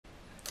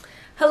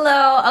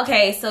Hello.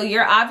 Okay, so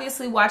you're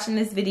obviously watching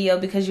this video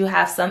because you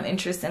have some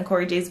interest in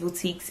Koree J's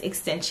Boutique's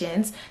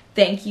extensions.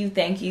 Thank you,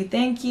 thank you,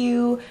 thank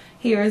you.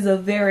 Here is a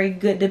very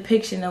good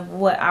depiction of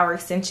what our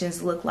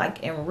extensions look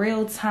like in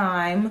real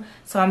time.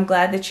 So I'm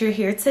glad that you're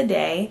here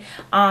today.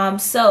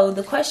 So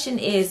the question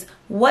is,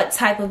 what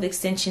type of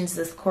extensions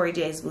does Koree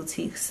J's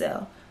Boutique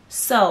sell?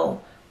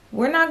 So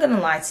we're not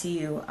gonna lie to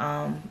you.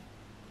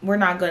 We're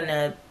not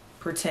gonna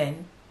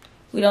pretend.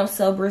 We don't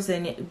sell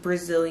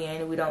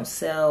Brazilian. We don't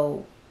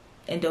sell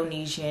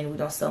Indonesian. We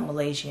don't sell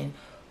Malaysian.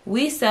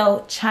 We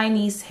sell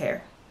Chinese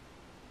hair.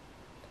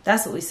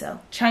 That's what we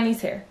sell.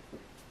 Chinese hair.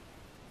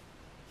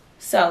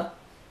 So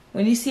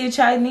when you see a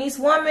Chinese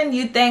woman,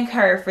 you thank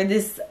her for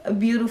this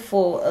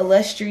beautiful,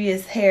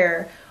 illustrious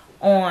hair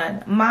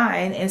on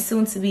mine and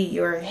soon to be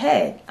your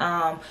head.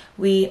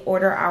 We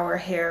order our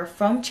hair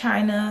from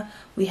China.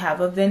 We have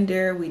a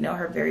vendor. We know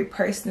her very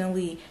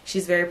personally.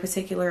 She's very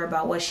particular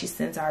about what she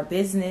sends our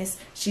business.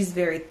 She's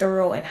very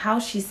thorough in how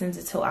she sends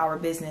it to our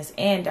business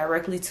and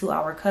directly to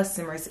our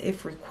customers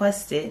if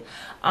requested.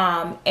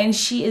 And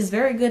she is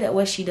very good at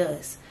what she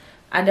does.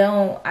 I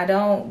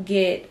don't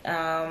get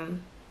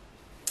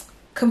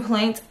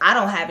complaints. I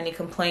don't have any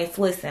complaints.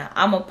 Listen,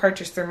 I'm a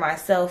purchaser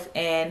myself,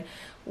 and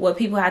what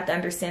people have to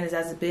understand is,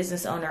 as a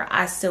business owner,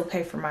 I still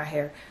pay for my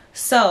hair.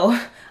 So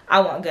I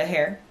want good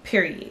hair,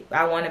 period.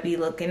 I want to be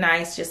looking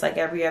nice just like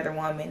every other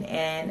woman,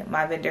 and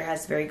my vendor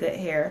has very good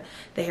hair.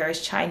 The hair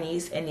is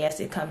Chinese, and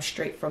yes, it comes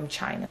straight from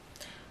China.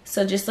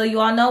 So just so you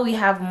all know, we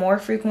have more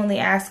frequently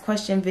asked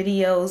question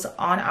videos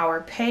on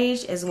our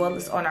page as well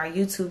as on our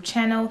YouTube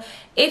channel.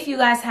 If you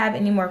guys have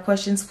any more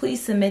questions,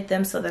 please submit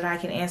them so that I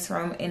can answer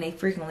them in a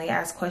frequently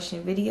asked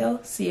question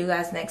video. See you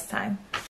guys next time.